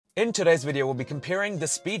In today's video, we'll be comparing the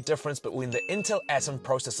speed difference between the Intel Atom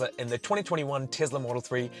processor in the 2021 Tesla Model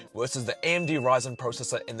 3 versus the AMD Ryzen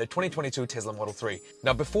processor in the 2022 Tesla Model 3.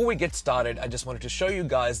 Now, before we get started, I just wanted to show you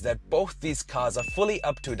guys that both these cars are fully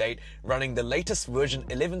up to date, running the latest version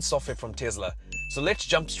 11 software from Tesla. So let's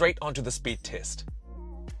jump straight onto the speed test.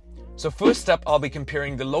 So first up, I'll be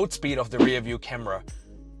comparing the load speed of the rear view camera.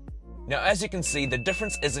 Now, as you can see, the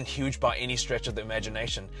difference isn't huge by any stretch of the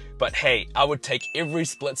imagination, but hey, I would take every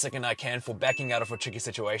split second I can for backing out of a tricky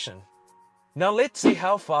situation. Now let's see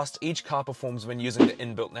how fast each car performs when using the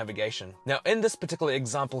inbuilt navigation. Now in this particular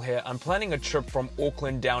example here, I'm planning a trip from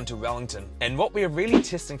Auckland down to Wellington. And what we are really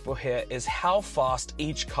testing for here is how fast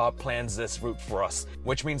each car plans this route for us,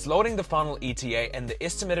 which means loading the final ETA and the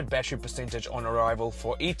estimated battery percentage on arrival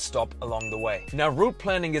for each stop along the way. Now route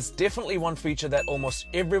planning is definitely one feature that almost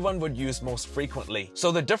everyone would use most frequently.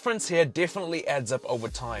 So the difference here definitely adds up over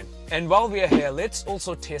time. And while we are here, let's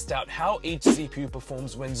also test out how each CPU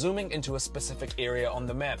performs when zooming into a specific area on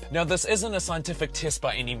the map. Now this isn't a scientific test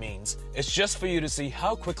by any means, it's just for you to see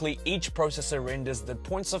how quickly each processor renders the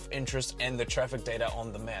points of interest and the traffic data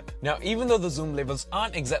on the map. Now even though the zoom levels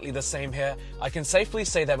aren't exactly the same here, I can safely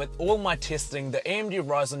say that with all my testing, the AMD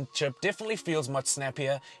Ryzen chip definitely feels much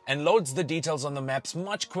snappier and loads the details on the maps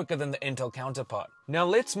much quicker than the Intel counterpart. Now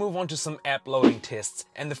let's move on to some app loading tests,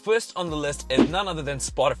 and the first on the list is none other than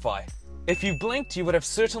Spotify. If you blinked, you would have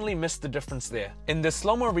certainly missed the difference there. In the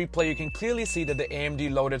slow-mo replay, you can clearly see that the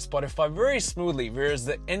AMD loaded Spotify very smoothly, whereas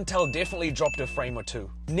the Intel definitely dropped a frame or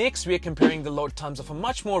two. Next, we are comparing the load times of a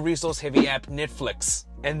much more resource-heavy app, Netflix.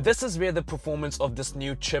 And this is where the performance of this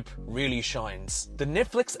new chip really shines. The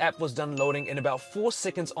Netflix app was done loading in about 4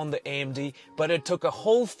 seconds on the AMD, but it took a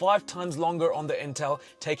whole 5 times longer on the Intel,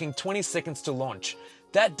 taking 20 seconds to launch.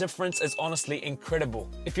 That difference is honestly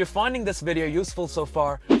incredible. If you're finding this video useful so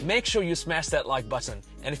far, make sure you smash that like button.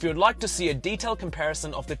 And if you'd like to see a detailed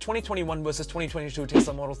comparison of the 2021 versus 2022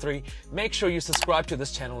 Tesla Model 3, make sure you subscribe to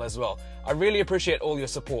this channel as well. I really appreciate all your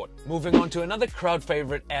support. Moving on to another crowd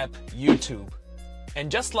favorite app, YouTube. And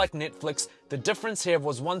just like Netflix, the difference here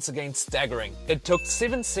was once again staggering. It took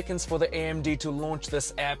 7 seconds for the AMD to launch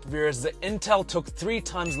this app, whereas the Intel took 3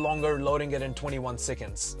 times longer, loading it in 21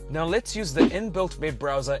 seconds. Now let's use the inbuilt web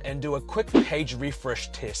browser and do a quick page refresh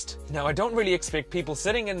test. Now I don't really expect people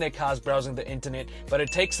sitting in their cars browsing the internet, but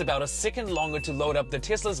it takes about a second longer to load up the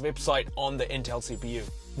Tesla's website on the Intel CPU.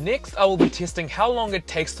 Next, I will be testing how long it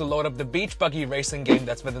takes to load up the beach buggy racing game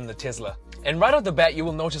that's within the Tesla. And right off the bat, you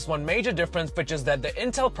will notice one major difference, which is that the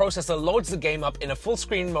Intel processor loads the game up in a full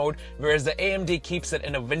screen mode, whereas the AMD keeps it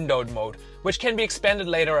in a windowed mode, which can be expanded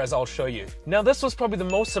later as I'll show you. Now this was probably the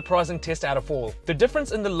most surprising test out of all. The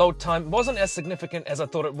difference in the load time wasn't as significant as I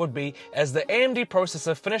thought it would be, as the AMD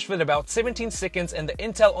processor finished with about 17 seconds and the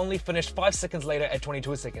Intel only finished 5 seconds later at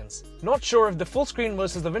 22 seconds. Not sure if the full screen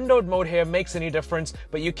versus the windowed mode here makes any difference,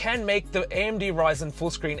 but you can make the AMD Ryzen full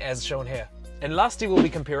screen as shown here. And lastly, we'll be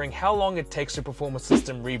comparing how long it takes to perform a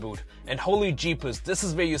system reboot. And holy jeepers, this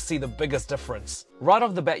is where you see the biggest difference. Right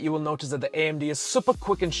off the bat, you will notice that the AMD is super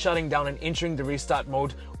quick in shutting down and entering the restart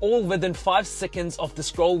mode, all within 5 seconds of the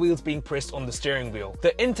scroll wheels being pressed on the steering wheel.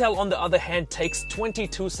 The Intel, on the other hand, takes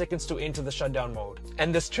 22 seconds to enter the shutdown mode.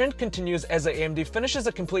 And this trend continues as the AMD finishes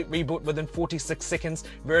a complete reboot within 46 seconds,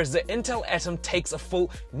 whereas the Intel Atom takes a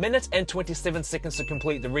full minute and 27 seconds to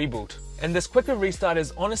complete the reboot. And this quicker restart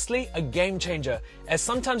is honestly a game changer, as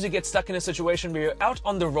sometimes you get stuck in a situation where you're out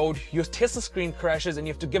on the road, your Tesla screen crashes and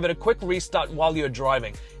you have to give it a quick restart while you're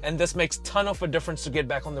driving, and this makes ton of a difference to get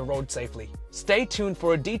back on the road safely. Stay tuned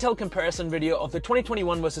for a detailed comparison video of the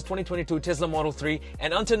 2021 versus 2022 Tesla Model 3,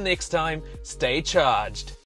 and until next time, stay charged.